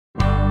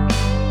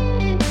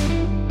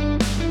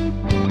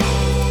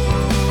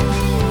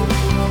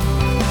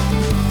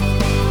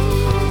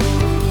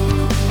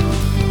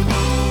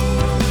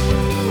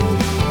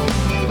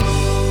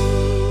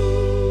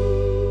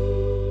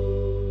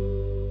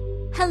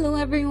Hello,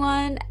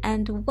 everyone,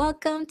 and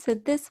welcome to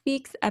this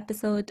week's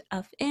episode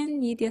of In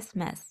Medias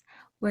Mess,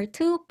 where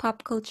two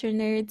pop culture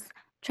nerds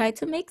try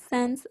to make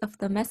sense of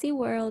the messy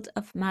world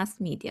of mass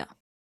media.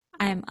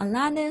 I'm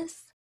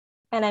Alanis,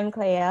 And I'm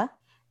Clea.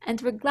 and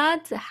we're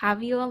glad to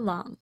have you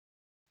along.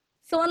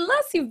 So,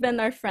 unless you've been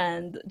our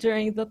friend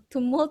during the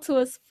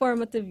tumultuous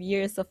formative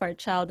years of our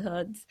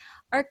childhoods,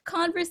 our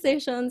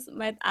conversations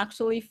might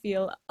actually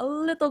feel a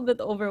little bit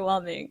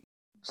overwhelming.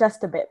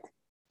 Just a bit.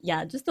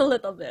 Yeah, just a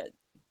little bit.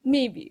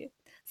 Maybe.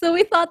 So,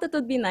 we thought it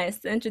would be nice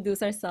to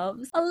introduce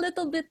ourselves a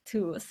little bit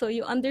too, so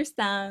you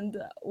understand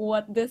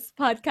what this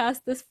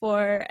podcast is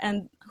for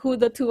and who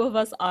the two of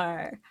us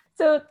are.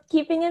 So,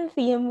 keeping in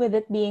theme with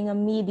it being a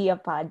media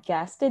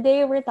podcast,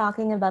 today we're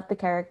talking about the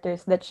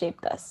characters that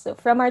shaped us, so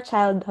from our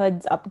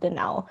childhoods up to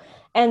now.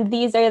 And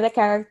these are the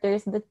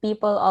characters that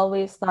people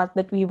always thought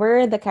that we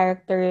were, the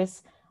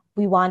characters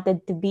we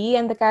wanted to be,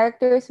 and the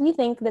characters we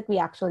think that we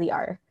actually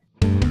are.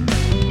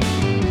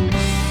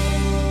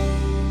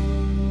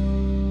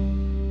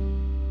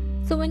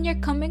 So, when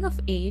you're coming of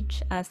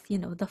age, as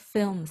the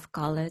films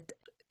call it,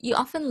 you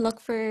often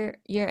look for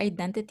your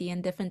identity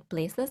in different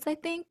places, I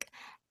think.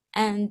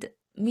 And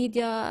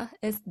media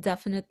is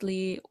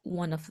definitely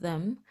one of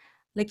them.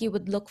 Like you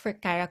would look for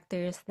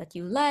characters that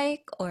you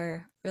like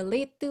or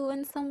relate to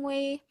in some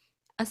way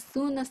as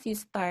soon as you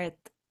start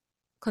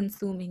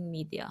consuming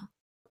media.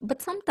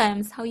 But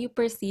sometimes how you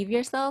perceive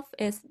yourself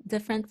is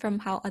different from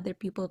how other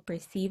people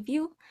perceive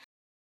you.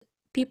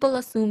 People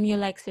assume you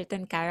like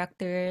certain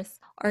characters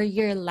or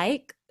you're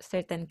like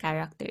certain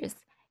characters,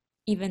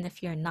 even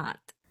if you're not.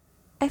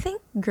 I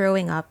think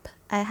growing up,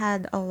 I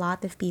had a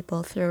lot of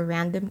people throw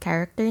random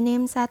character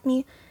names at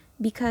me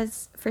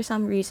because for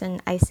some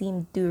reason I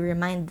seemed to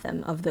remind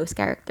them of those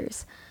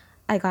characters.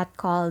 I got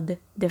called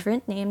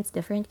different names,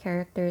 different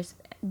characters,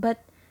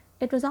 but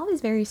it was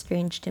always very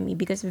strange to me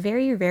because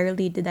very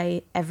rarely did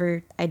I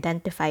ever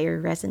identify or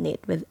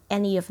resonate with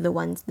any of the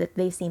ones that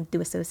they seemed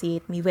to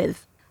associate me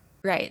with.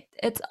 Right.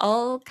 It's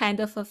all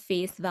kind of a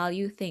face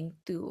value thing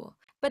too.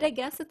 But I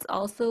guess it's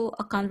also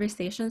a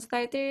conversation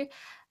starter.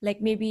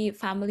 Like maybe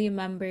family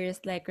members,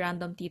 like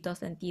random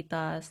titos and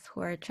titas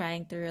who are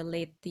trying to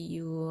relate to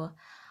you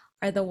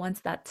are the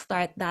ones that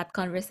start that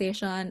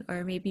conversation,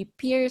 or maybe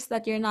peers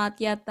that you're not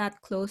yet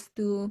that close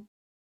to.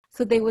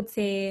 So they would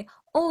say,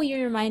 "Oh, you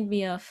remind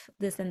me of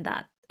this and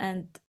that."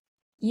 And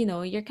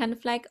you're kind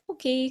of like,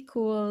 "Okay,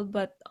 cool,"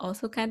 but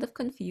also kind of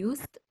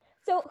confused.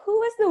 So, who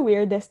was the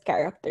weirdest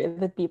character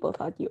that people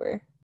thought you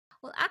were?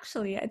 Well,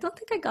 actually, I don't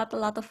think I got a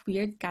lot of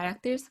weird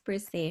characters per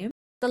se.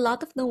 A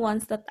lot of the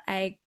ones that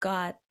I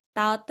got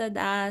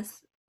touted as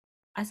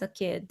a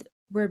kid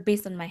were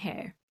based on my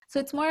hair.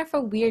 So it's more of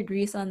a weird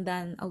reason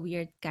than a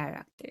weird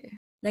character.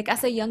 Like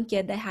as a young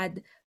kid, I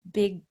had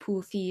big,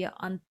 poofy,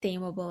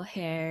 untamable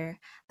hair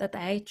that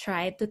I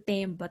tried to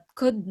tame but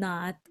could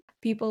not.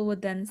 People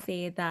would then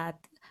say that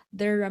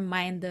they're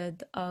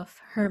reminded of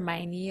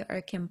Hermione or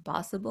Kim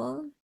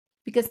Possible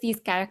because these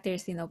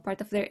characters,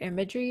 part of their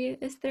imagery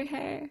is their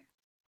hair.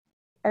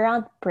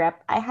 Around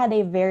prep, I had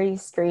a very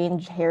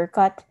strange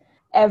haircut.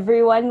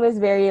 Everyone was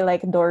very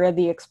like Dora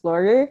the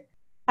Explorer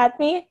at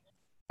me.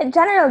 And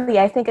generally,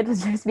 I think it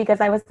was just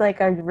because I was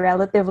like a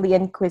relatively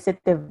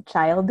inquisitive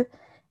child.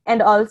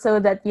 And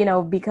also that,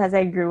 because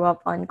I grew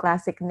up on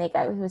Classic Nick,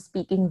 I was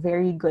speaking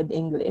very good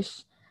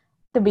English.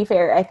 To be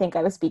fair, I think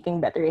I was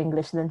speaking better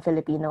English than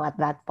Filipino at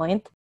that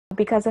point.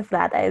 Because of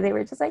that, they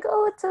were just like,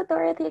 oh, it's so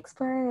Dora the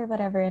Explorer or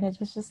whatever. And it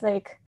was just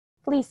like,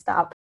 please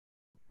stop.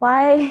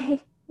 Why?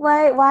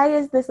 Why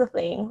is this a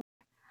thing?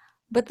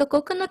 But the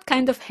coconut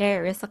kind of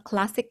hair is a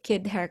classic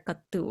kid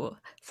haircut too.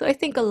 So I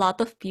think a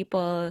lot of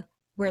people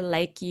were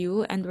like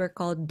you and were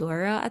called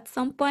Dora at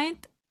some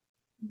point.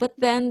 But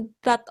then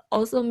that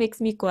also makes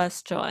me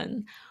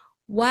question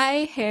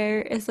why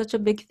hair is such a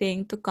big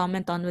thing to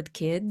comment on with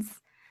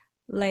kids.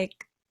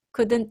 Like,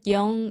 couldn't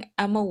young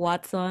Emma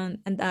Watson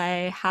and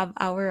I have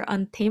our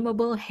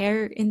untamable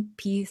hair in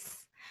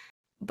peace?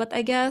 But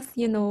I guess,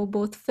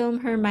 both Film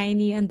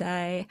Hermione and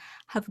I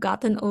have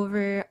gotten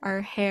over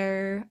our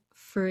hair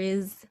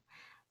frizz,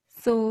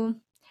 so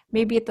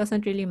maybe it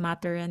doesn't really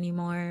matter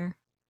anymore.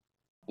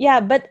 Yeah,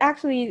 but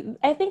actually,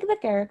 I think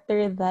the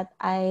character that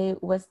I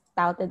was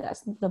touted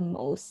as the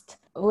most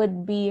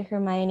would be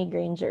Hermione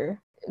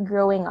Granger.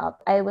 Growing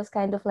up, I was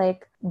kind of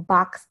like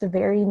boxed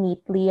very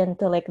neatly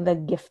into like the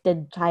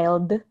gifted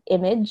child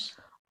image.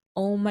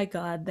 Oh my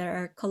god, there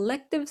are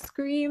collective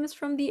screams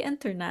from the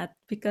internet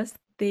because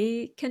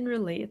they can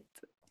relate.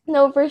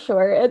 No, for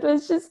sure. It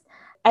was just,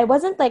 I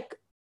wasn't like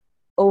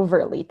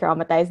overly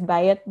traumatized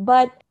by it,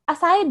 but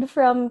aside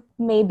from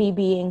maybe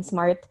being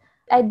smart,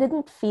 I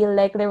didn't feel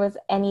like there was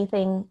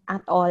anything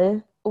at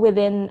all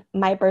within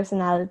my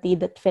personality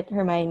that fit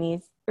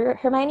Hermione's.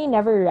 Hermione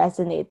never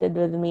resonated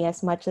with me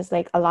as much as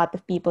like a lot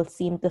of people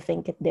seem to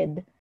think it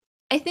did.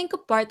 I think a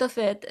part of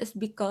it is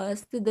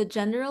because to the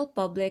general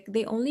public,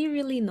 they only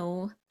really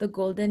know the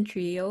Golden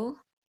Trio.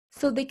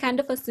 So they kind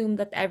of assume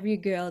that every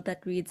girl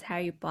that reads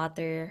Harry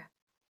Potter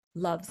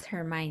loves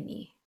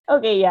Hermione.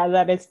 Okay, yeah,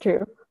 that is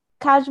true.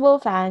 Casual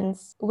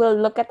fans will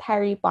look at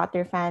Harry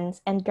Potter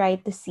fans and try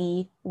to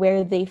see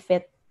where they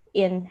fit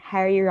in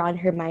Harry, Ron,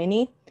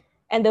 Hermione,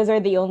 and those are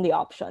the only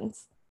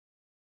options.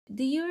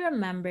 Do you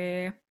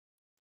remember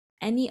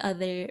any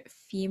other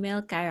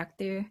female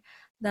character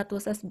that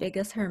was as big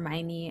as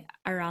Hermione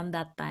around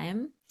that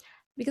time?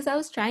 Because I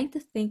was trying to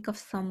think of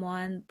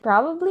someone.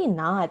 Probably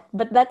not,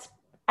 but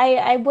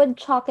I would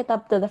chalk it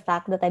up to the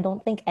fact that I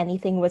don't think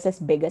anything was as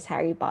big as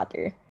Harry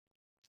Potter.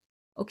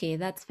 Okay,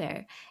 that's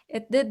fair.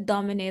 It did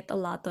dominate a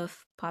lot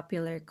of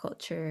popular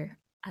culture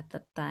at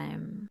the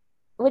time.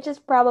 Which is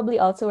probably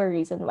also a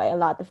reason why a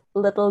lot of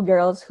little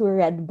girls who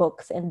read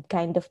books and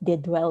kind of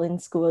did well in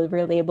school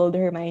were labeled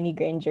Hermione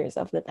Grangers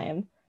of the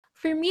time.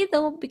 For me,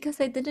 though, because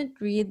I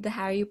didn't read the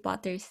Harry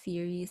Potter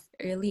series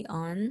early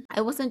on, I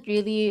wasn't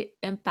really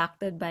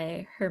impacted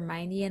by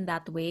Hermione in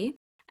that way.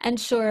 And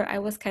sure, I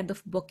was kind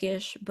of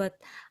bookish, but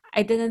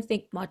I didn't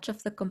think much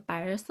of the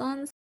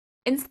comparisons.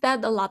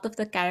 Instead, a lot of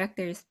the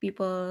characters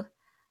people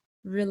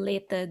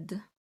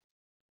related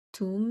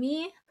to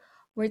me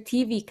were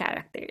TV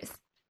characters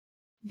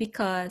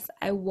because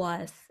I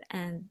was,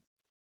 and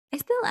I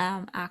still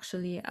am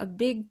actually, a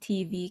big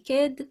TV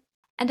kid.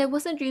 And I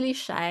wasn't really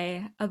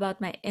shy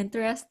about my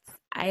interests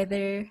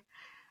either.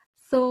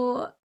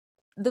 So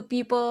the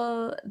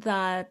people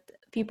that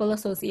people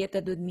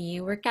associated with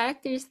me were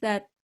characters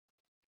that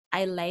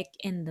I like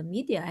in the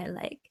media I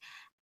like.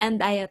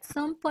 And I at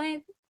some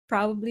point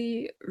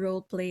probably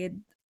role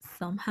played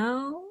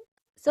somehow.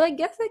 So I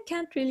guess I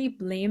can't really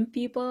blame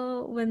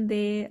people when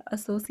they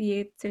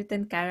associate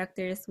certain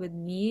characters with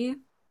me.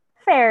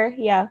 Fair,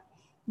 yeah.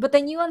 But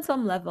I knew on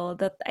some level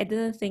that I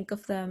didn't think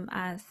of them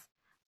as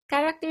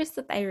characters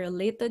that I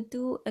related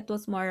to. It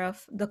was more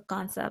of the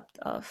concept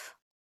of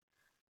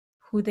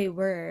who they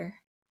were,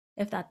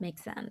 if that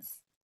makes sense.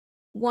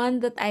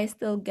 One that I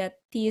still get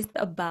teased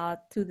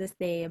about to this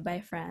day by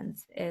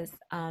friends is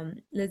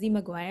Lizzie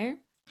McGuire.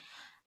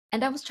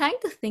 And I was trying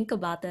to think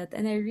about it,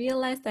 and I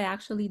realized I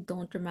actually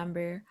don't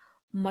remember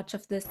much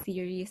of the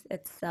series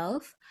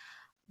itself.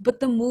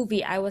 But the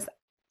movie I was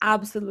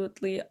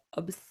absolutely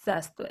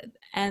obsessed with.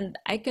 And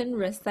I can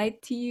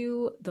recite to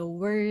you the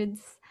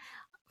words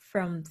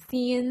from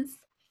scenes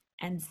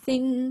and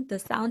sing the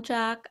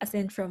soundtrack, as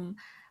in from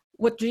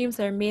What Dreams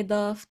Are Made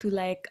Of to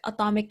like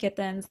Atomic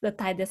Kittens, The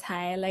Tide is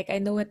High. Like I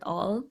know it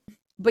all.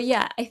 But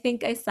yeah, I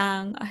think I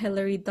sang a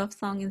Hilary Duff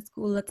song in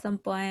school at some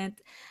point,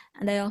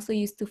 and I also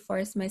used to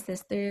force my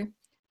sister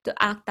to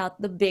act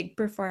out the big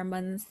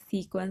performance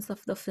sequence of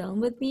the film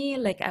with me.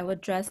 Like I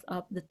would dress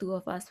up the two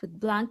of us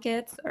with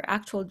blankets or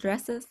actual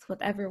dresses,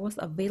 whatever was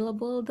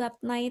available that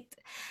night,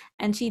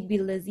 and she'd be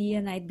Lizzie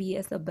and I'd be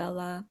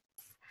Isabella.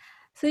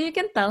 So you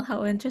can tell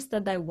how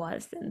interested I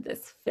was in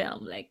this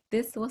film. Like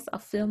this was a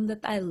film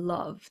that I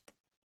loved.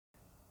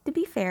 To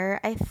be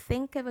fair, I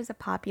think it was a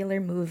popular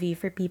movie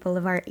for people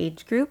of our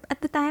age group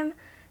at the time,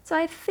 so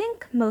I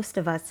think most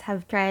of us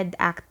have tried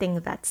acting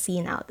that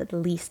scene out at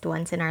least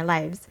once in our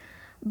lives.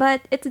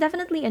 But it's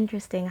definitely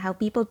interesting how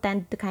people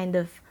tend to kind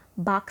of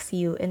box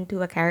you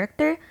into a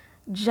character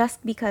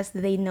just because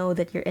they know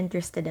that you're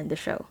interested in the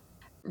show.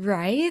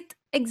 Right?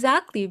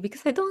 Exactly,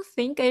 because I don't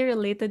think I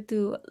related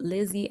to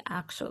Lizzie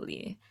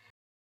actually.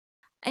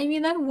 I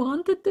mean, I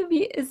wanted to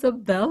be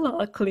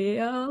Isabella,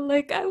 Clea.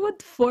 Like, I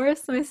would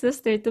force my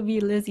sister to be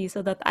Lizzie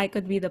so that I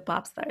could be the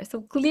pop star. So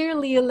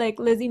clearly, like,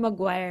 Lizzie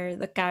McGuire,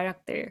 the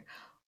character,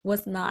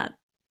 was not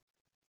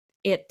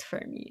it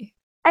for me.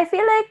 I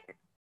feel like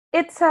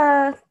it's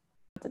a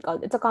what's it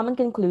called? It's a common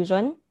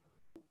conclusion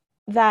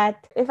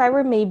that if I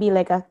were maybe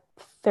like a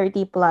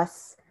 30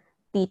 plus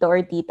tito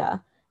or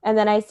tita, and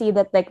then I see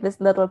that like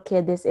this little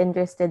kid is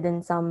interested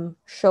in some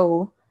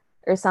show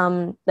or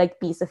some like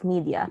piece of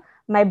media,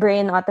 my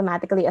brain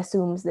automatically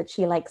assumes that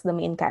she likes the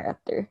main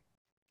character.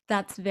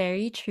 That's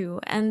very true.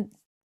 And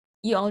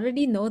you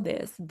already know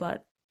this,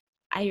 but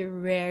I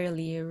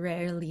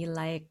rarely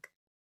like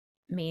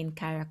main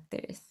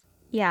characters.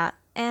 Yeah,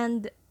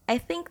 and I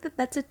think that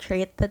that's a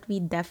trait that we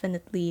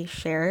definitely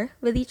share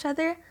with each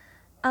other.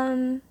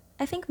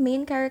 I think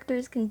main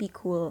characters can be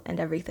cool and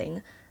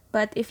everything,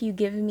 but if you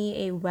give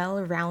me a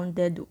well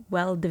rounded,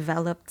 well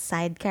developed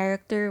side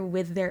character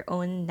with their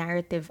own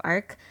narrative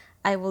arc,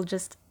 I will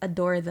just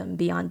adore them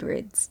beyond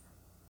words.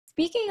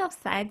 Speaking of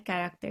side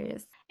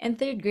characters, in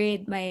third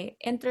grade, my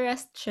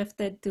interest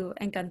shifted to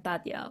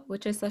Encantadia,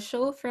 which is a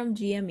show from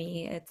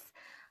GMA. It's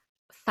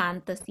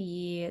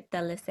fantasy,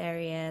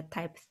 teleserie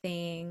type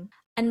thing.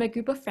 And my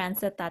group of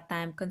friends at that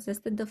time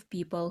consisted of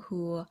people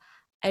who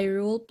I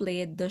role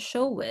played the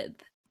show with.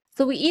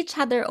 So we each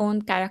had our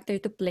own character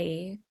to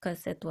play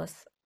because it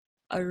was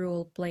a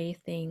role play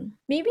thing.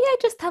 Maybe I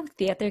just have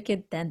theater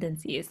kid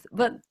tendencies.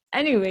 But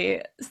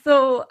anyway,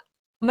 so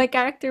my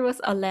character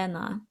was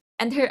Elena,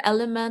 and her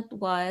element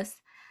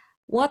was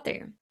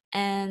water.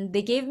 And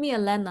they gave me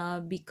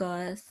Elena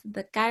because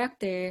the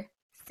character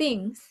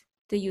sings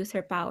to use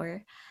her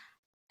power.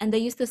 And I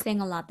used to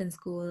sing a lot in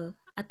school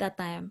at that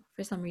time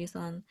for some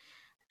reason.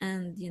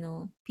 And,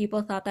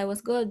 people thought I was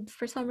good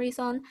for some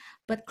reason.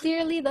 But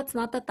clearly, that's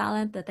not a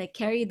talent that I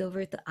carried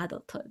over to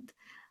adulthood.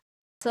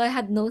 So I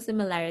had no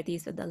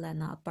similarities with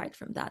Elena apart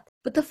from that.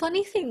 But the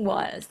funny thing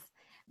was,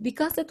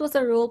 because it was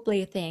a role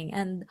play thing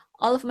and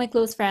all of my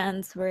close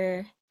friends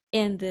were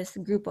in this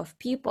group of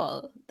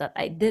people that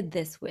I did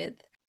this with,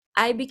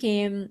 I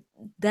became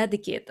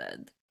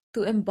dedicated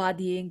to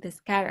embodying this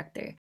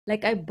character.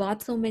 Like I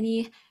bought so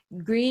many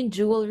green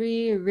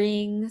jewelry,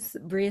 rings,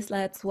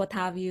 bracelets, what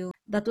have you.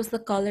 That was the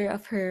color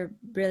of her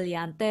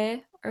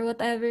brillante or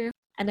whatever.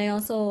 And I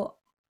also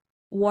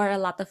wore a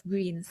lot of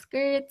green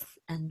skirts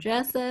and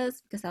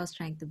dresses because I was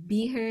trying to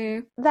be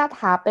her. That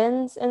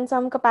happens in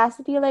some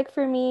capacity. Like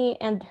for me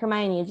and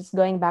Hermione, just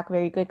going back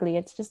very quickly,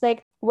 it's just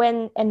like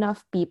when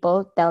enough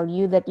people tell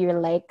you that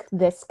you're like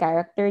this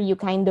character, you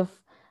kind of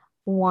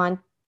want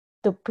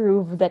to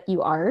prove that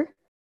you are.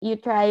 You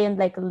try and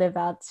like live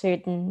out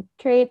certain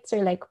traits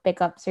or like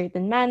pick up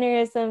certain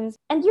mannerisms.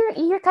 And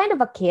you're kind of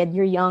a kid,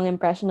 you're young,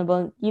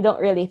 impressionable. You don't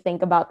really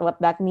think about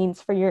what that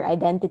means for your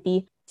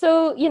identity.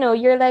 So,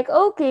 you're like,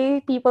 okay,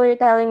 people are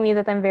telling me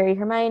that I'm very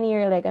Hermione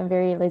or like I'm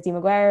very Lizzie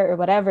McGuire or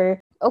whatever.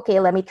 Okay,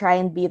 let me try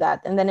and be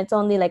that. And then it's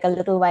only like a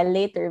little while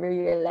later where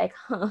you're like,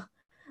 huh,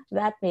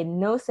 that made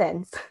no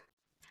sense.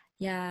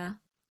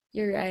 Yeah,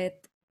 you're right.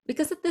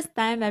 Because at this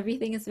time,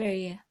 everything is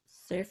very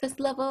surface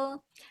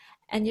level,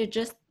 and you're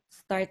just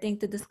starting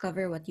to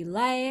discover what you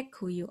like,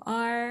 who you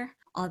are,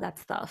 all that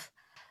stuff.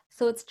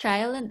 So it's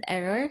trial and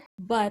error.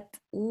 But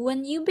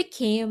when you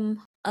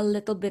became a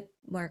little bit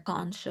more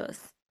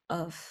conscious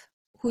of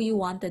who you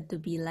wanted to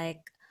be like,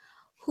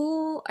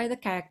 who are the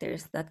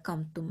characters that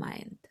come to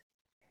mind?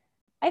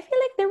 I feel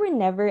like there were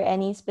never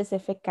any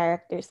specific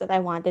characters that I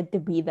wanted to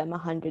be them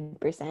 100%.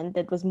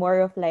 It was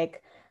more of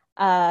like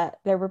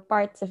there were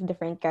parts of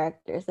different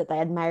characters that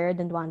I admired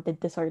and wanted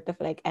to sort of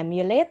like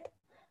emulate.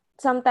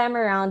 Sometime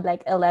around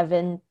like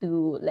 11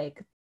 to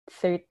like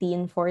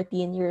 13,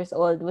 14 years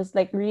old was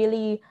like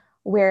really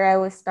where I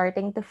was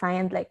starting to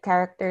find like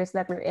characters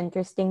that were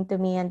interesting to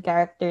me and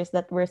characters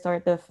that were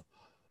sort of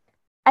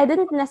I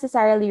didn't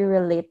necessarily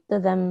relate to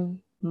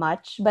them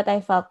much, but I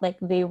felt like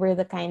they were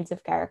the kinds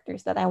of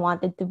characters that I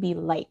wanted to be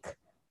like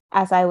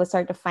as I was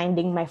sort of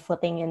finding my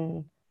footing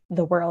in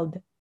the world.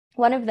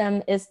 One of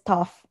them is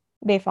Toph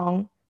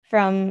Beifong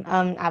from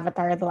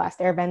Avatar: The Last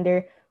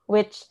Airbender,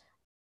 which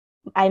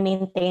I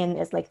maintain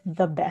is like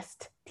the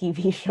best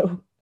TV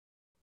show.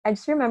 I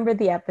just remember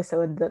the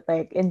episode that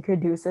like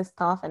introduces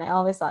Toph, and I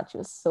always thought she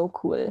was so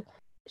cool.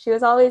 She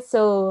was always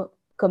so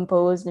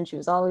composed, and she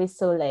was always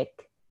so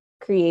like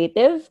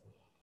creative.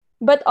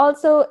 But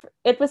also,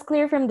 it was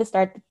clear from the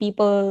start that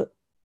people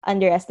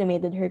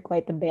underestimated her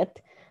quite a bit.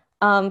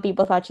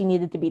 People thought she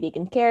needed to be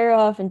taken care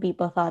of, and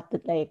people thought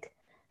that like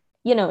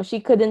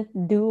she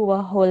couldn't do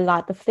a whole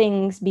lot of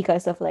things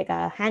because of like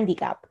a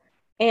handicap.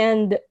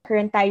 And her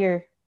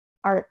entire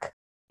arc,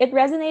 it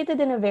resonated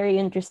in a very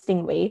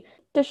interesting way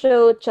to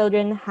show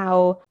children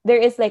how there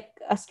is like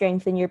a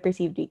strength in your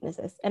perceived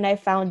weaknesses. And I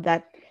found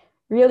that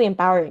really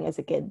empowering as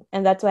a kid.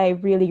 And that's why I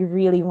really,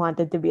 really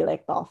wanted to be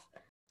like Toph.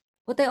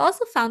 What I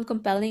also found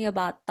compelling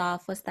about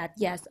Toph was that,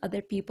 yes,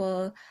 other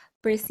people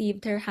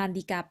perceived her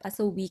handicap as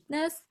a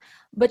weakness,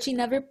 but she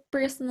never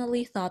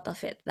personally thought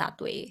of it that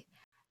way.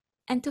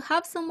 And to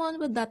have someone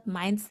with that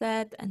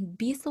mindset and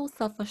be so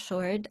self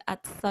assured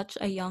at such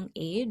a young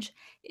age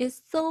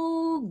is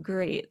so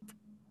great.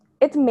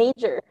 It's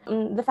major.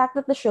 The fact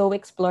that the show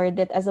explored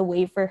it as a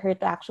way for her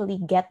to actually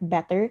get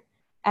better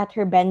at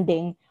her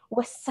bending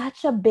was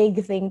such a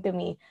big thing to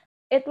me.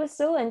 It was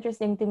so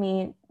interesting to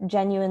me,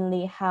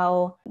 genuinely,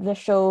 how the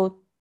show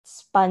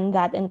spun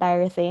that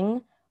entire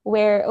thing.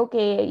 Where,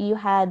 okay, you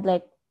had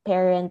like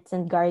parents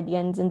and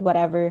guardians and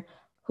whatever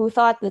who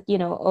thought that,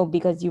 oh,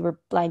 because you were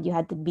blind, you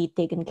had to be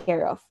taken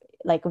care of,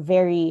 like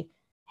very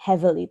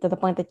heavily to the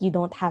point that you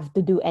don't have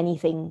to do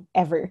anything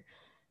ever.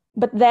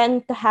 But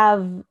then to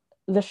have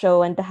the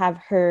show and to have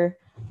her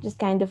just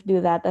kind of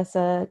do that as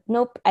a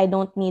nope, I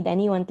don't need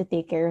anyone to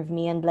take care of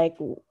me, and like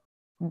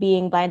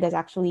being blind has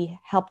actually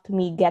helped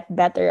me get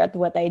better at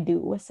what I do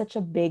was such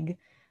a big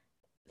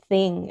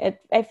thing.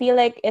 I feel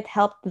like it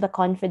helped the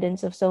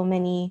confidence of so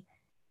many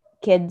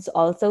kids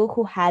also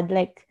who had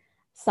like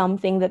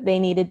something that they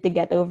needed to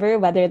get over,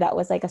 whether that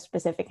was like a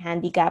specific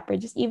handicap or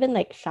just even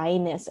like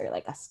shyness or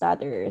like a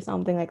stutter or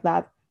something like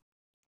that.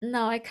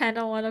 Now I kind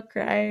of want to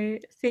cry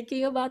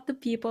thinking about the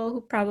people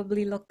who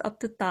probably looked up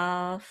to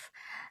Toph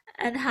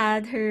and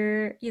had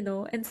her,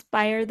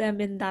 inspire them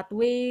in that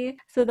way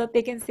so that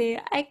they can say,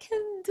 I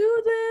can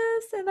do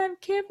this and I'm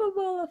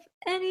capable of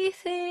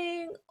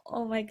anything.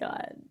 Oh my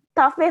God.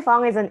 Taf Mei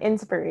Fong is an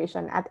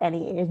inspiration at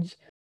any age.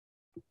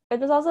 It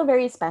was also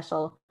very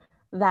special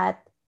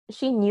that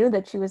she knew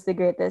that she was the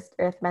greatest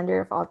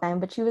earthbender of all time,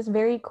 but she was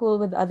very cool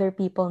with other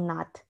people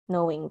not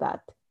knowing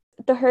that.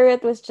 To her,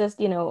 it was just,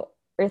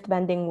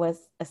 earthbending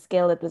was a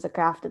skill, it was a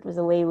craft, it was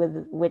a way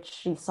with which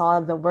she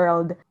saw the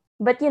world.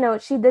 But,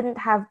 she didn't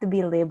have to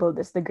be labeled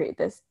as the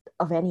greatest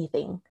of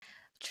anything.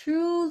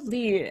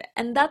 Truly.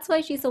 And that's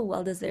why she's a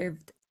well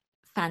deserved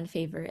fan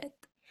favorite.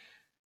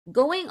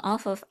 Going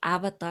off of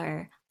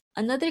Avatar,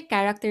 another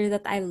character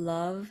that I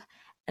love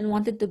and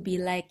wanted to be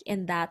like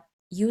in that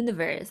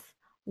universe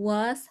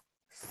was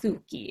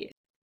Suki.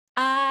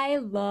 I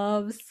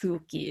love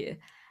Suki.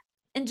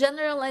 In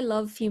general, I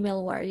love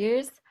female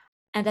warriors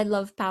and I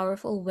love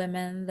powerful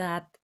women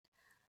that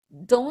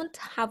don't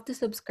have to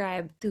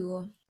subscribe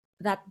to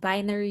that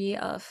binary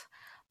of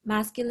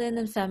masculine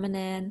and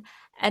feminine,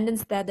 and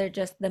instead they're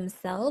just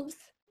themselves,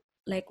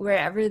 like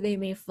wherever they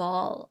may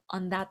fall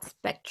on that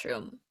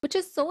spectrum, which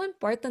is so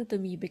important to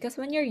me because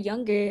when you're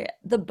younger,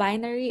 the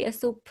binary is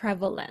so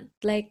prevalent.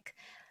 Like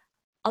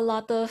a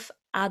lot of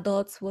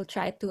adults will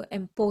try to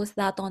impose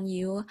that on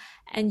you,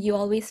 and you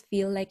always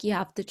feel like you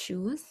have to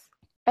choose.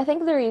 I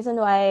think the reason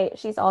why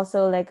she's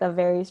also like a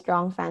very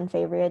strong fan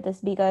favorite is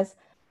because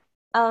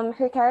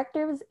her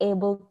character was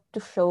able to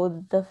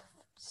show the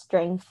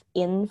strength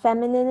in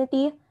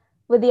femininity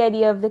with the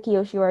idea of the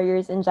Kyoshi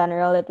warriors in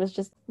general. It was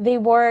just they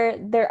wore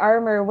their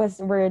armor was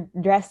were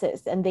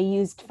dresses and they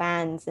used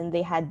fans and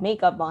they had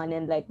makeup on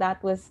and like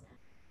that was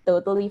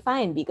totally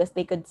fine because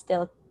they could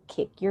still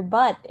kick your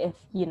butt if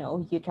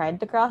you tried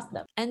to cross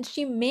them. And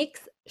she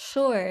makes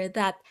sure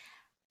that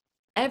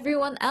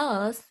everyone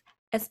else,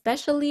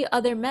 especially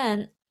other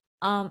men,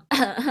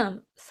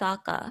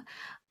 Saka,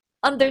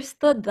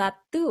 understood that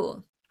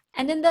too.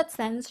 And in that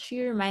sense,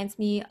 she reminds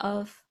me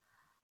of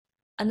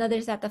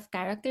another set of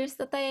characters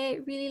that I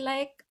really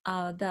like,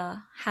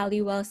 the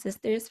Halliwell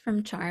sisters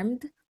from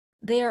Charmed.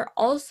 They are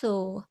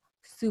also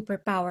super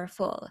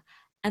powerful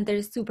and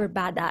they're super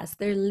badass.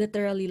 They're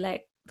literally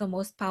like the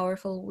most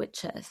powerful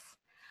witches.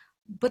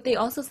 But they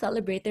also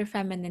celebrate their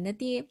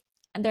femininity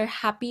and they're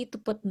happy to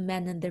put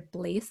men in their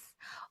place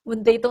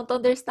when they don't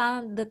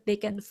understand that they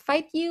can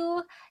fight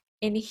you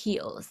in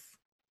heels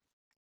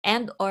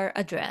and or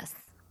a dress.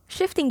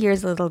 Shifting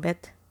gears a little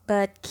bit,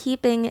 but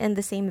keeping in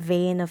the same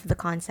vein of the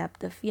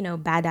concept of,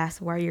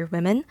 badass warrior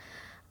women,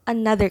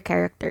 another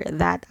character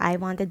that I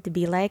wanted to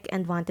be like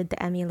and wanted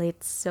to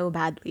emulate so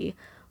badly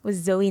was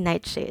Zoe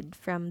Nightshade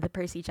from the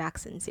Percy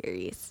Jackson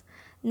series.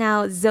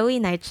 Now, Zoe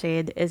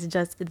Nightshade is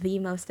just the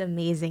most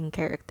amazing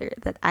character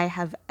that I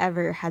have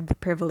ever had the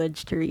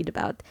privilege to read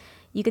about.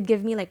 You could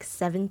give me like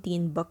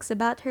 17 books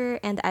about her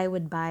and I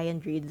would buy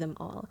and read them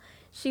all.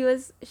 She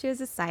was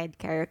a side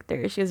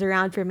character. She was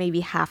around for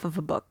maybe half of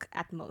a book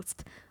at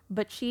most,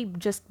 but she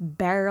just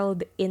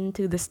barreled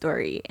into the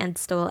story and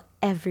stole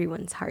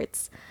everyone's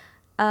hearts.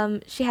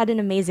 She had an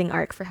amazing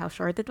arc for how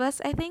short it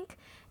was, I think.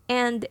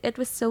 And it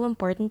was so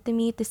important to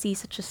me to see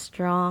such a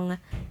strong,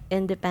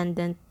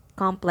 independent,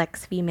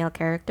 complex female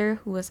character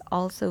who was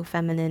also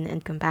feminine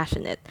and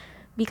compassionate.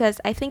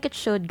 Because I think it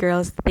showed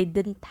girls that they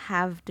didn't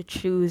have to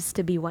choose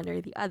to be one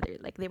or the other.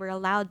 Like they were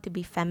allowed to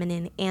be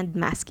feminine and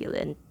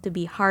masculine, to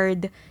be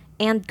hard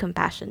and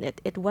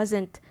compassionate. It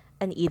wasn't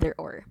an either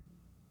or.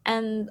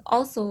 And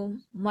also,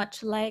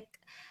 much like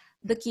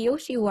the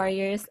Kyoshi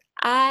warriors,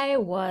 I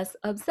was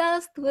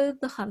obsessed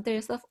with the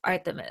Hunters of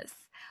Artemis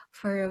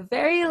for a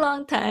very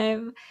long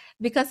time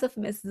because of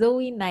Miss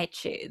Zoe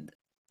Nightshade.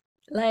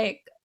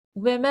 Like,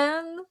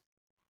 women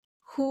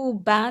who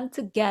band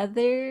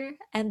together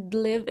and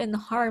live in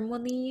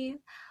harmony,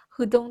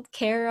 who don't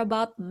care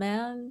about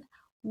men,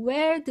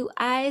 where do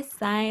I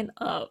sign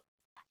up?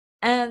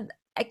 And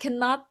I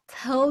cannot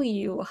tell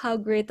you how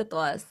great it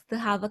was to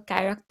have a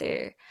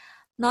character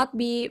not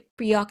be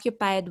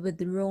preoccupied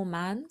with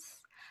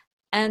romance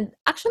and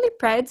actually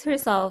prides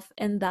herself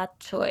in that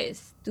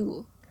choice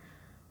too.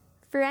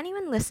 For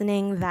anyone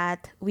listening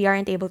that we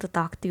aren't able to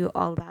talk to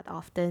all that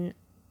often,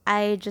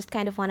 I just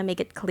kind of want to make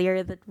it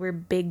clear that we're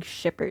big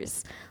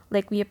shippers.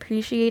 Like, we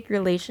appreciate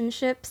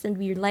relationships and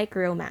we like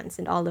romance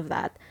and all of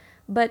that.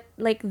 But,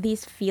 like,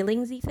 these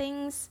feelingsy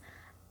things,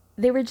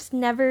 they were just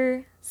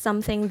never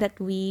something that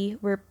we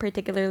were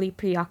particularly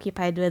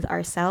preoccupied with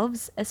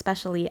ourselves,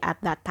 especially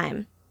at that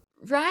time.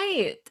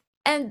 Right.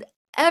 And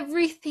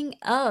everything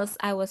else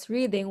I was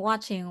reading,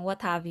 watching,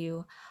 what have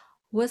you,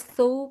 was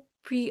so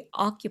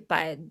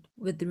preoccupied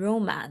with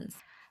romance.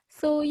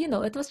 So,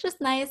 it was just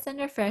nice and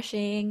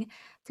refreshing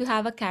to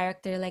have a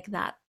character like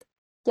that.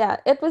 Yeah,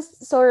 it was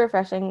so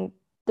refreshing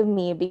to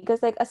me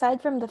because like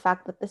aside from the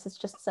fact that this is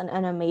just an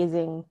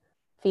amazing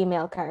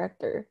female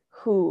character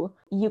who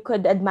you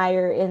could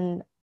admire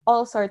in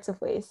all sorts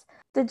of ways,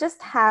 to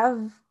just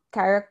have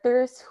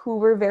characters who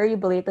were very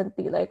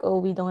blatantly like, oh,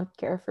 we don't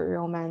care for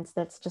romance,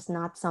 that's just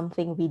not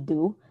something we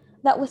do.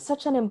 That was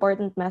such an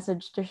important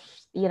message to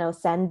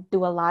send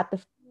to a lot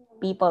of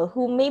people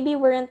who maybe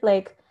weren't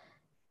like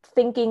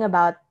thinking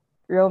about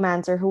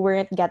romance or who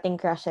weren't getting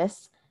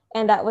crushes.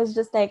 And that was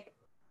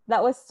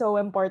so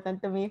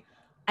important to me.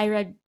 I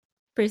read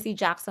Percy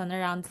Jackson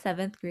around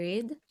seventh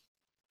grade.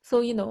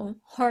 So,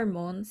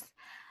 hormones.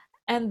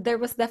 And there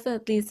was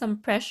definitely some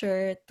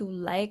pressure to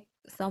like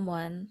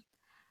someone.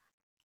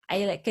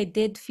 I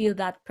did feel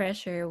that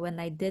pressure when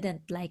I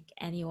didn't like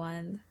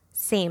anyone.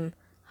 Same.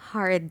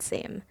 Hard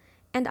same.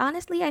 And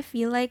honestly, I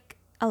feel like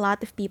a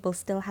lot of people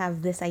still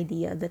have this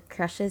idea that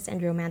crushes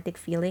and romantic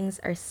feelings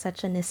are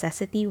such a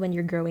necessity when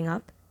you're growing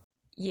up.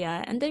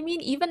 Yeah, and I mean,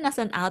 even as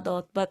an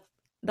adult, but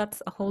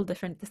that's a whole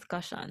different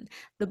discussion.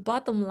 The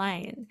bottom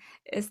line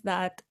is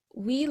that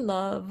we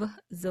love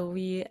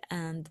Zoe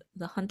and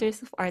the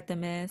Hunters of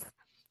Artemis.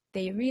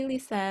 they really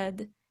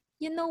said,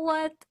 you know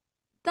what?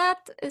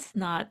 That is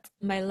not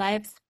my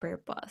life's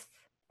purpose.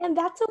 And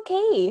that's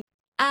okay.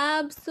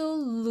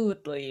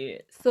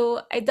 Absolutely.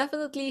 So I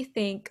definitely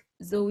think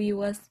Zoe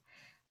was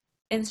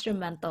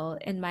instrumental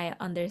in my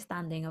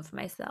understanding of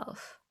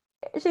myself.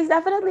 She's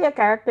definitely a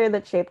character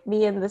that shaped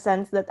me in the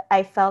sense that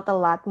I felt a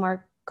lot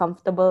more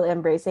comfortable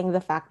embracing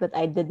the fact that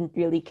I didn't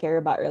really care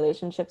about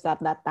relationships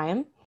at that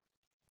time.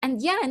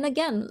 And yeah, and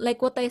again,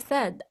 like what I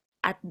said,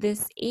 at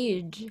this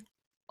age,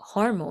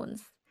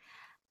 hormones,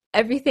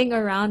 everything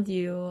around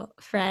you,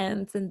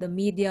 friends and the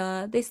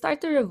media, they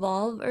start to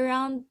revolve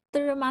around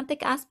the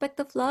romantic aspect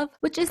of love,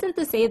 which isn't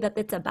to say that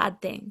it's a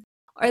bad thing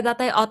or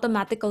that I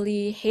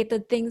automatically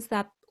hated things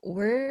that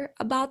were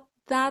about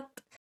that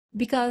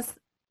because,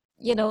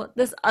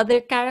 this other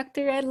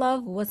character I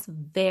love was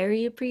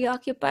very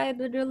preoccupied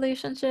with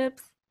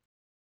relationships.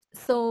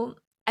 So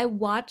I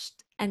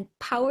watched and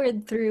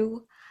powered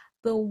through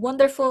the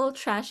wonderful,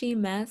 trashy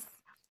mess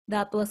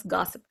that was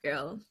Gossip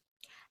Girl.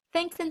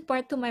 Thanks in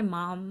part to my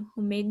mom,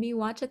 who made me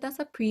watch it as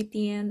a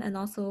preteen and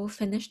also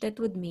finished it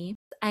with me.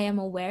 I am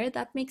aware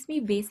that makes me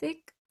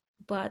basic,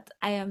 but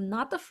I am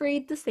not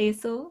afraid to say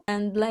so.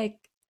 And like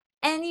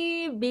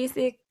any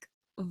basic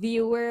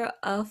viewer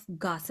of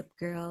Gossip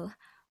Girl,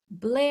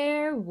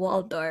 Blair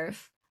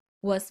Waldorf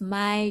was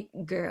my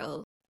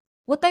girl.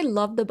 What I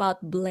loved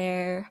about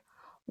Blair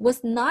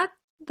was not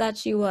that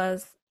she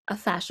was a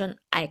fashion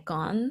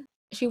icon.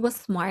 She was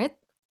smart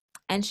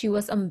and she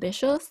was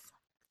ambitious.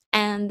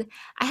 And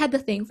I had the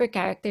thing for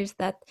characters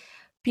that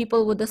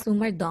people would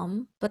assume are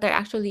dumb, but are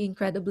actually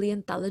incredibly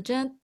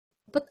intelligent.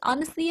 But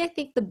honestly, I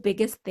think the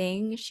biggest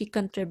thing she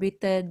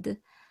contributed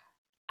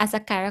as a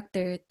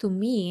character to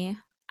me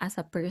as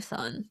a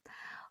person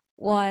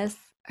was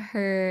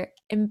her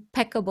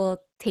impeccable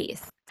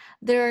taste.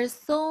 There are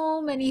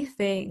so many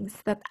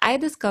things that I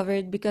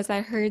discovered because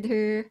I heard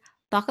her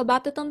talk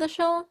about it on the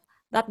show.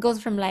 That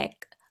goes from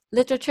like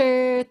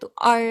literature to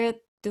art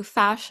to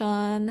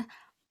fashion.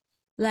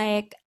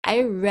 Like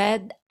I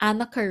read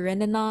Anna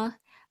Karenina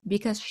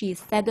because she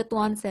said it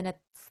once and it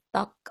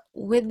stuck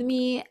with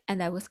me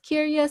and I was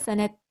curious and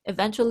it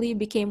eventually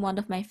became one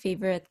of my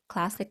favorite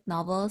classic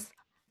novels.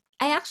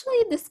 I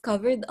actually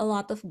discovered a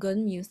lot of good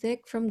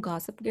music from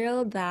Gossip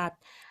Girl that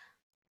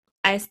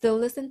I still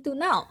listen to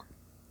now.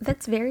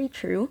 That's very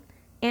true.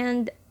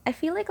 And I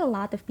feel like a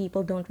lot of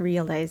people don't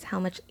realize how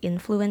much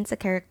influence a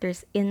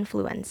character's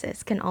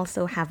influences can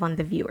also have on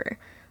the viewer.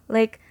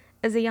 Like,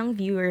 as a young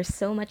viewer,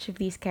 so much of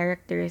these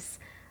characters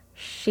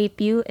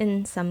shape you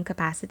in some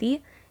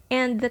capacity,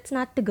 and that's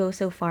not to go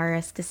so far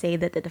as to say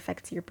that it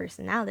affects your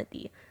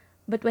personality.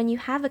 But when you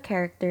have a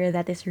character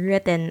that is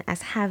written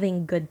as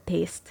having good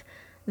taste,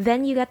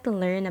 then you get to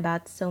learn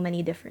about so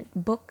many different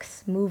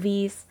books,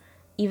 movies,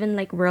 even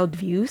like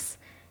worldviews,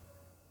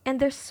 and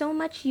there's so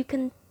much you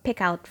can pick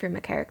out from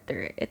a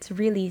character. It's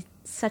really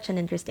such an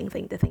interesting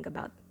thing to think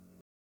about.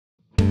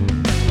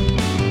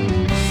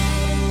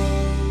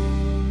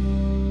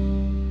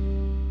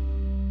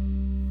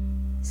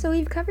 So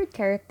we've covered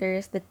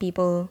characters that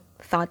people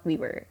thought we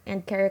were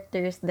and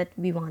characters that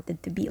we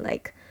wanted to be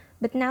like.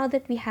 But now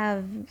that we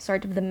have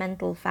sort of the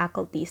mental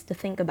faculties to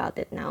think about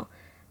it now,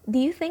 do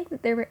you think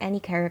that there were any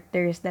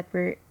characters that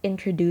were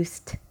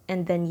introduced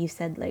and then you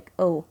said like,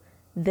 "Oh,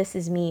 this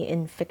is me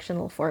in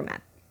fictional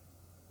format"?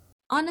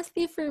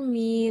 Honestly, for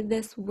me,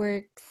 this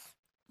works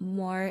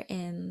more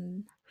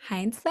in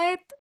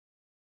hindsight.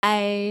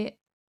 I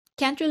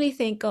can't really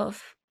think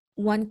of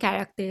one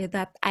character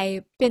that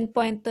I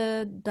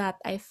pinpointed that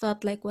I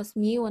felt like was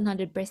me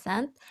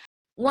 100%.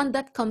 One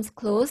that comes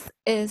close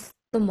is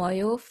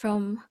Tomoyo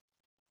from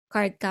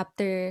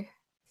Cardcaptor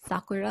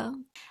Sakura.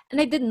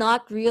 And I did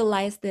not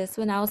realize this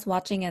when I was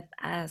watching it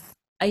as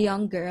a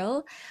young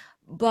girl,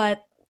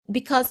 but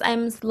because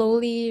I'm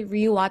slowly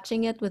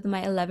rewatching it with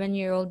my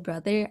 11-year-old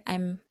brother,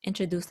 I'm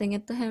introducing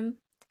it to him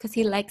because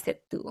he likes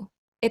it too.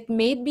 It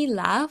made me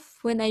laugh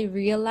when I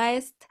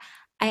realized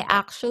I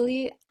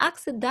actually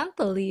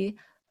accidentally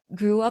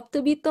grew up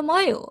to be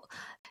Tomoyo.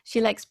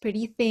 She likes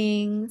pretty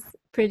things,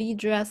 pretty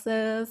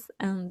dresses,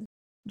 and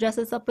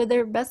dresses up with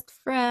her best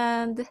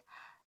friend.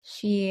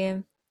 She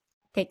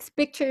takes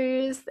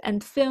pictures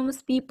and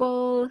films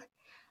people.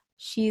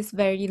 She's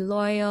very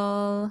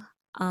loyal,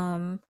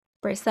 um,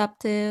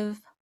 perceptive,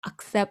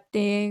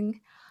 accepting,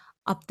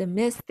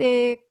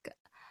 optimistic,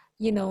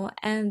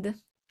 and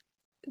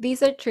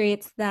these are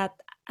traits that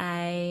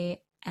I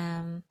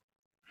am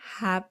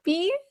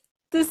happy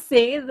to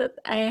say that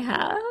I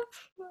have.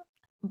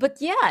 But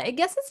yeah, I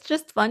guess it's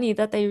just funny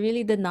that I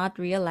really did not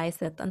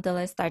realize it until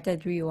I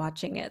started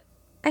rewatching it.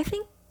 I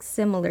think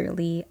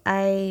similarly,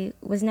 I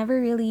was never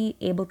really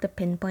able to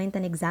pinpoint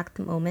an exact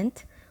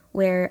moment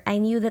where I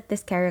knew that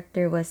this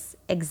character was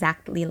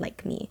exactly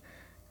like me.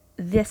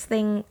 This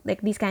thing,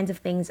 like these kinds of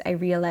things, I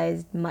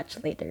realized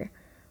much later.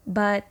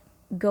 But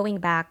going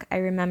back, I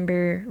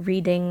remember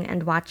reading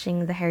and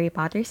watching the Harry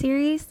Potter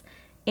series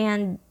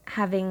and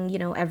having,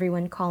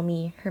 everyone call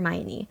me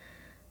Hermione.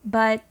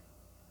 But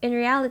in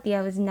reality,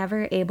 I was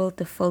never able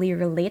to fully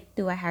relate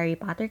to a Harry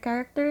Potter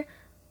character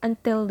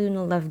until Luna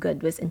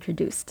Lovegood was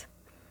introduced.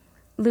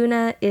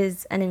 Luna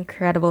is an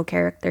incredible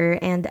character,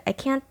 and I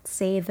can't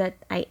say that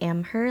I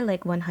am her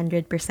like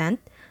 100%,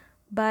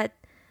 but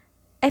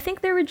I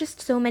think there were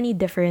just so many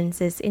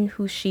differences in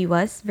who she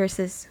was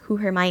versus who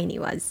Hermione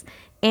was.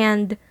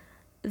 And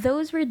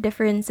those were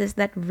differences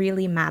that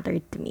really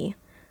mattered to me.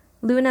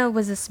 Luna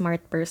was a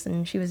smart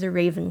person, she was a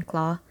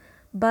Ravenclaw,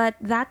 but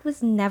that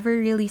was never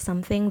really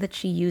something that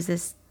she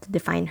uses to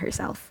define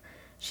herself.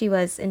 She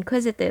was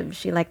inquisitive,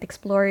 she liked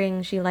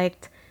exploring, she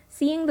liked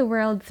seeing the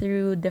world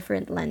through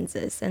different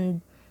lenses,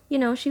 and,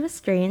 she was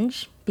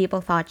strange.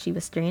 People thought she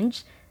was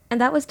strange, and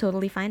that was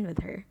totally fine with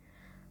her.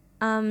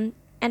 And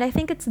I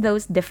think it's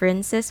those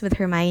differences with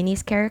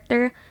Hermione's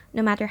character,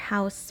 no matter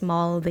how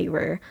small they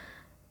were.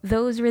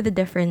 Those were the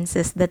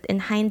differences that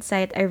in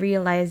hindsight I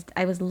realized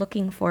I was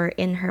looking for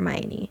in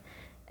Hermione.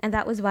 And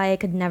that was why I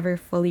could never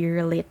fully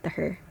relate to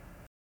her.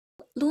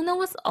 Luna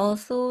was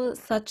also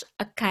such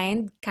a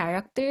kind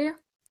character,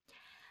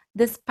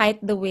 despite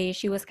the way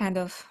she was kind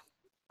of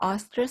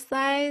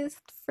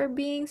ostracized for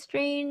being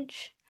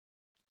strange.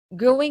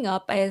 Growing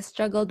up, I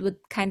struggled with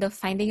kind of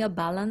finding a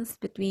balance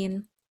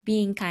between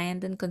being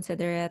kind and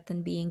considerate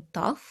and being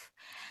tough.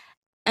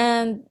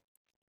 And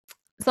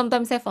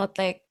sometimes I felt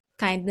like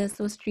kindness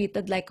was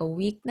treated like a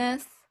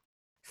weakness.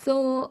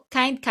 So,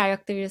 kind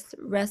characters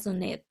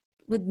resonate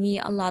with me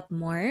a lot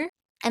more.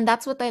 And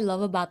that's what I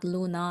love about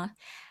Luna.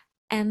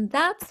 And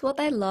that's what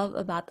I love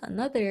about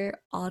another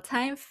all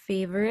time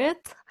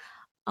favorite,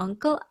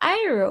 Uncle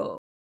Iroh.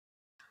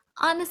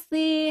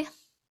 Honestly,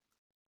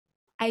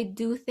 I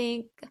do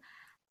think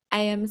I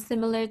am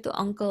similar to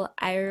Uncle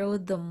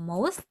Iroh the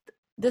most,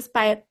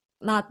 despite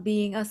not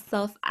being as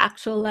self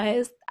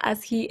actualized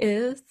as he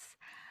is.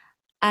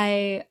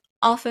 I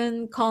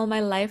often call my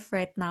life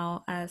right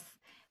now as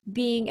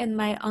being in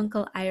my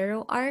Uncle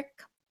Iroh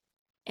arc,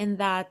 in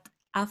that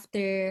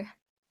after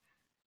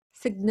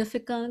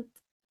significant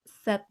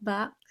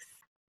setbacks,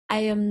 I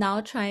am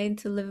now trying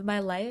to live my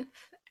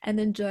life and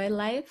enjoy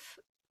life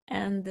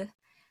and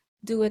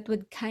do it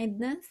with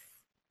kindness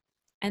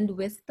and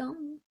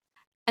wisdom,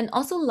 and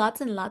also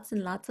lots and lots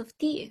and lots of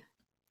tea.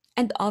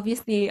 And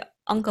obviously,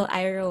 Uncle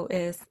Iroh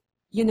is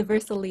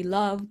universally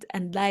loved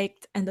and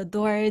liked and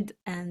adored.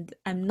 And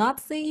I'm not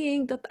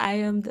saying that I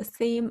am the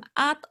same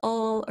at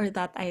all or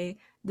that I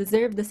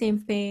deserve the same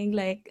thing.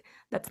 Like,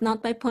 that's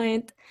not my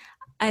point.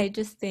 I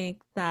just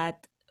think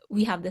that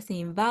we have the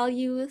same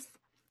values.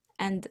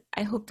 And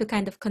I hope to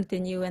kind of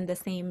continue in the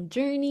same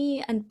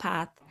journey and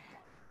path.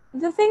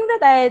 The thing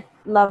that I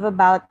love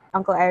about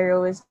Uncle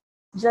Iroh is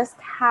just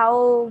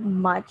how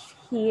much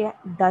he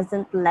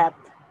doesn't let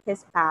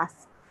his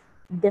past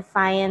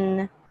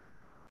define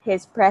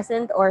his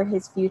present or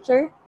his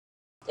future.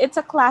 It's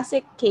a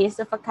classic case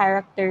of a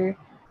character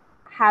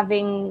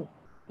having,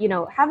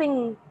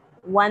 having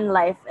one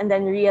life and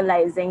then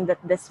realizing that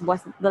this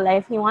wasn't the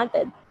life he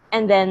wanted.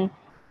 And then,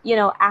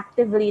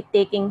 actively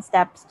taking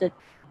steps to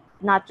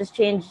not just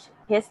change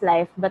his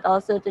life, but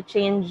also to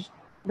change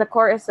the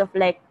course of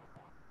like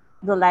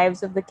the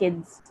lives of the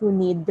kids who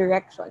need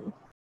direction.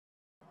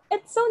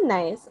 It's so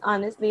nice,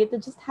 honestly, to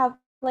just have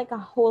like a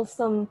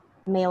wholesome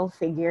male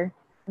figure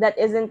that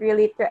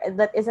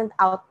isn't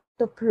out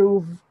to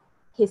prove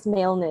his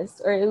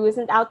maleness, or it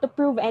wasn't out to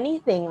prove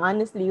anything.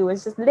 Honestly, he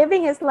was just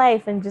living his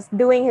life and just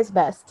doing his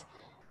best,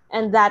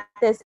 and that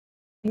is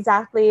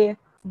exactly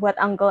what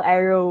Uncle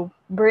Arrow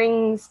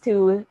brings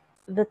to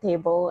the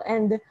table.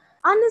 And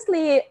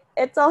honestly,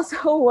 it's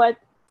also what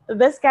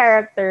this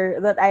character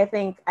that I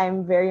think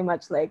I'm very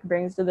much like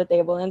brings to the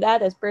table, and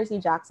that is Percy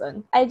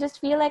Jackson. I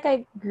just feel like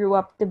I grew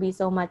up to be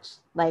so much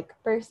like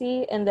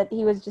Percy, and that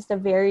he was just a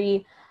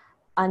very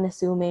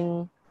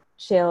unassuming,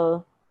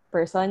 chill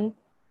person.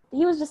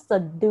 He was just a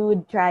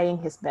dude trying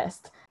his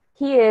best.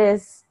 He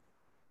is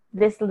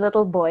this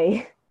little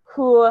boy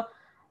who,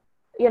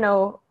 you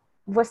know,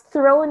 was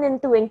thrown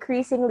into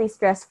increasingly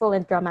stressful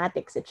and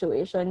traumatic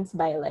situations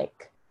by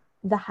like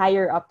the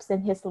higher ups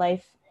in his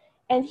life.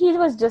 And he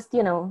was just,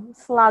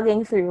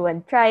 slogging through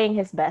and trying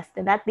his best.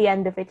 And at the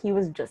end of it, he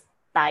was just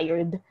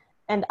tired.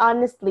 And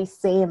honestly,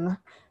 same.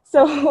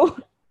 So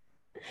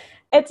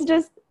it's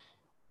just,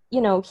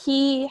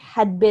 he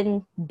had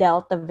been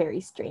dealt a very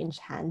strange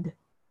hand.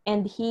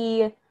 And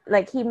he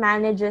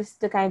manages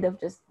to kind of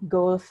just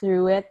go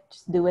through it,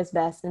 just do his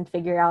best and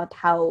figure out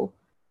how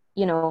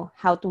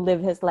to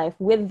live his life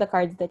with the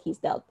cards that he's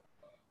dealt.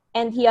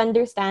 And he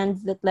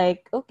understands that,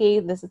 like, okay,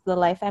 this is the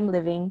life I'm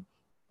living,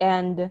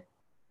 and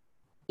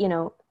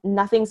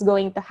nothing's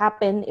going to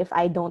happen if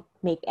I don't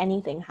make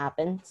anything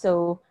happen.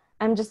 So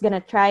I'm just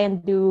gonna try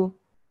and do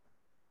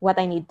what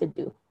I need to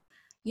do.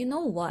 You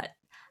know what?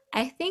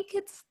 I think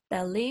it's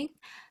telling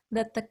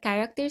that the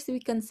characters we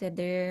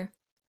consider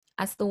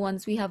as the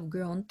ones we have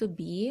grown to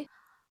be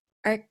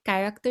are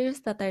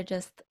characters that are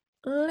just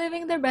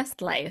living their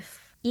best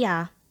life.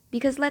 Yeah,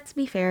 because let's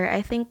be fair,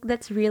 I think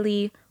that's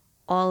really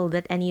all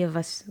that any of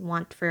us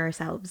want for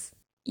ourselves.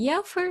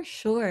 Yeah, for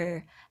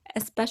sure.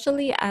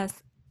 Especially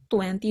as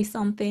 20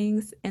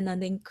 somethings in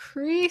an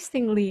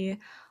increasingly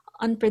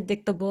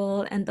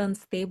unpredictable and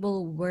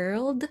unstable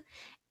world,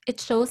 it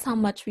shows how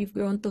much we've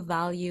grown to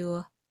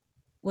value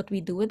what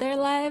we do with our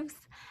lives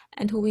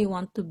and who we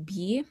want to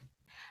be,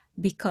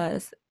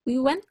 because we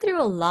went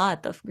through a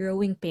lot of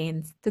growing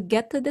pains to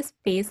get to this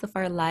phase of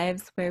our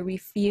lives where we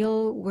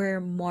feel we're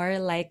more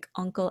like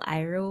Uncle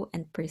Iroh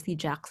and Percy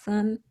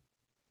Jackson.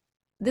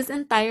 This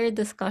entire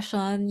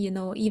discussion,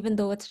 even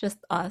though it's just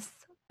us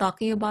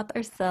talking about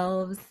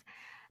ourselves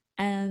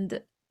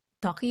and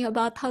talking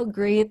about how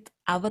great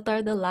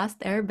Avatar The Last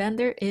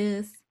Airbender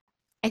is,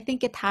 I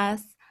think it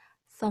has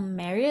some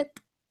merit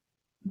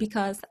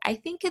because I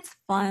think it's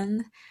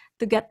fun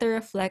to get to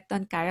reflect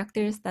on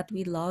characters that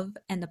we love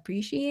and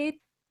appreciate.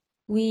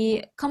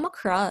 We come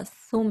across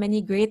so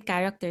many great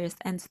characters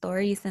and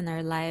stories in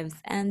our lives,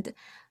 and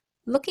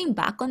looking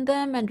back on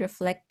them and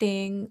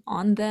reflecting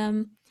on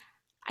them,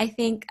 I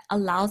think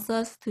allows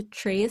us to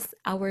trace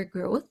our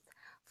growth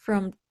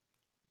from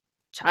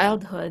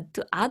childhood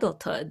to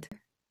adulthood.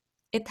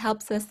 It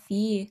helps us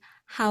see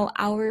how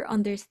our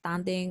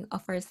understanding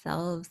of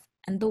ourselves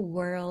and the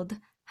world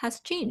has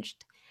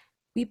changed.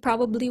 We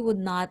probably would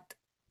not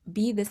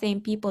be the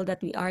same people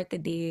that we are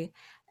today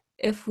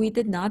if we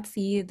did not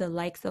see the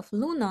likes of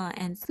Luna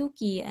and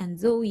Suki and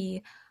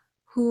Zoe,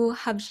 who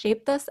have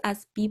shaped us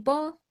as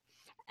people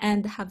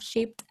and have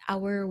shaped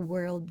our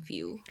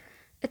worldview.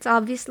 It's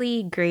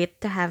obviously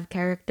great to have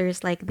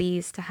characters like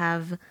these, to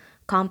have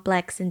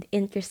complex and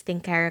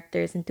interesting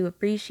characters, and to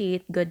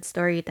appreciate good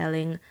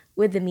storytelling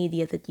with the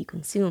media that you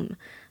consume.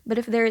 But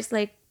if there's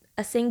like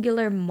a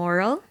singular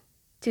moral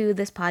to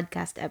this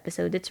podcast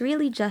episode, it's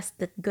really just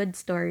that good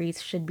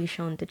stories should be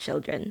shown to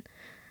children.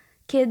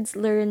 Kids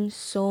learn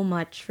so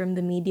much from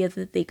the media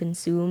that they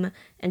consume,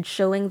 and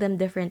showing them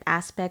different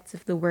aspects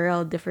of the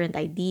world, different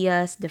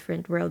ideas,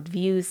 different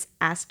worldviews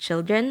as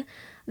children,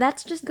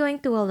 that's just going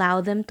to allow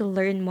them to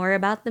learn more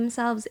about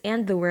themselves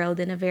and the world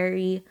in a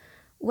very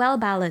well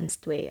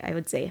balanced way, I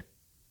would say.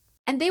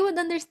 And they would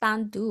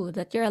understand too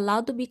that you're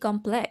allowed to be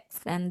complex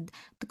and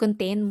to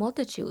contain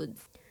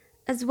multitudes.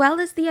 As well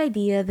as the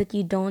idea that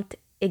you don't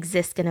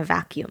exist in a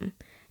vacuum,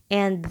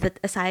 and that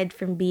aside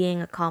from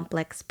being a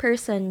complex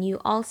person, you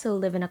also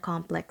live in a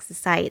complex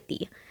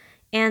society.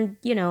 And,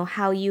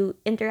 how you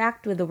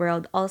interact with the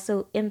world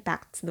also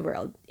impacts the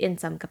world in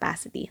some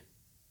capacity.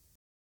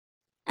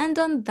 And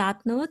on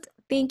that note,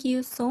 thank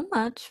you so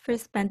much for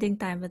spending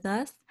time with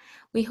us.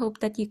 We hope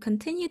that you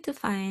continue to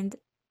find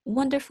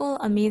wonderful,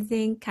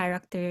 amazing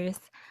characters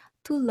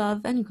to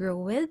love and grow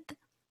with.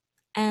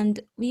 And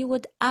we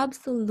would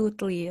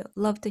absolutely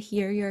love to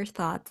hear your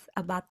thoughts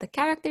about the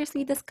characters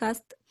we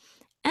discussed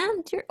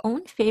and your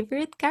own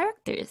favorite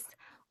characters.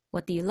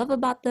 What do you love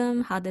about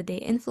them? How did they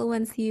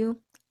influence you?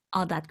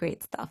 All that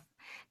great stuff.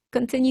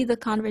 Continue the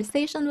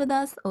conversation with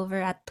us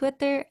over at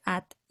Twitter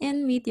at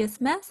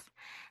InMediasMess,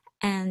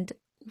 and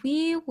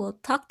we will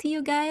talk to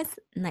you guys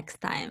next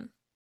time.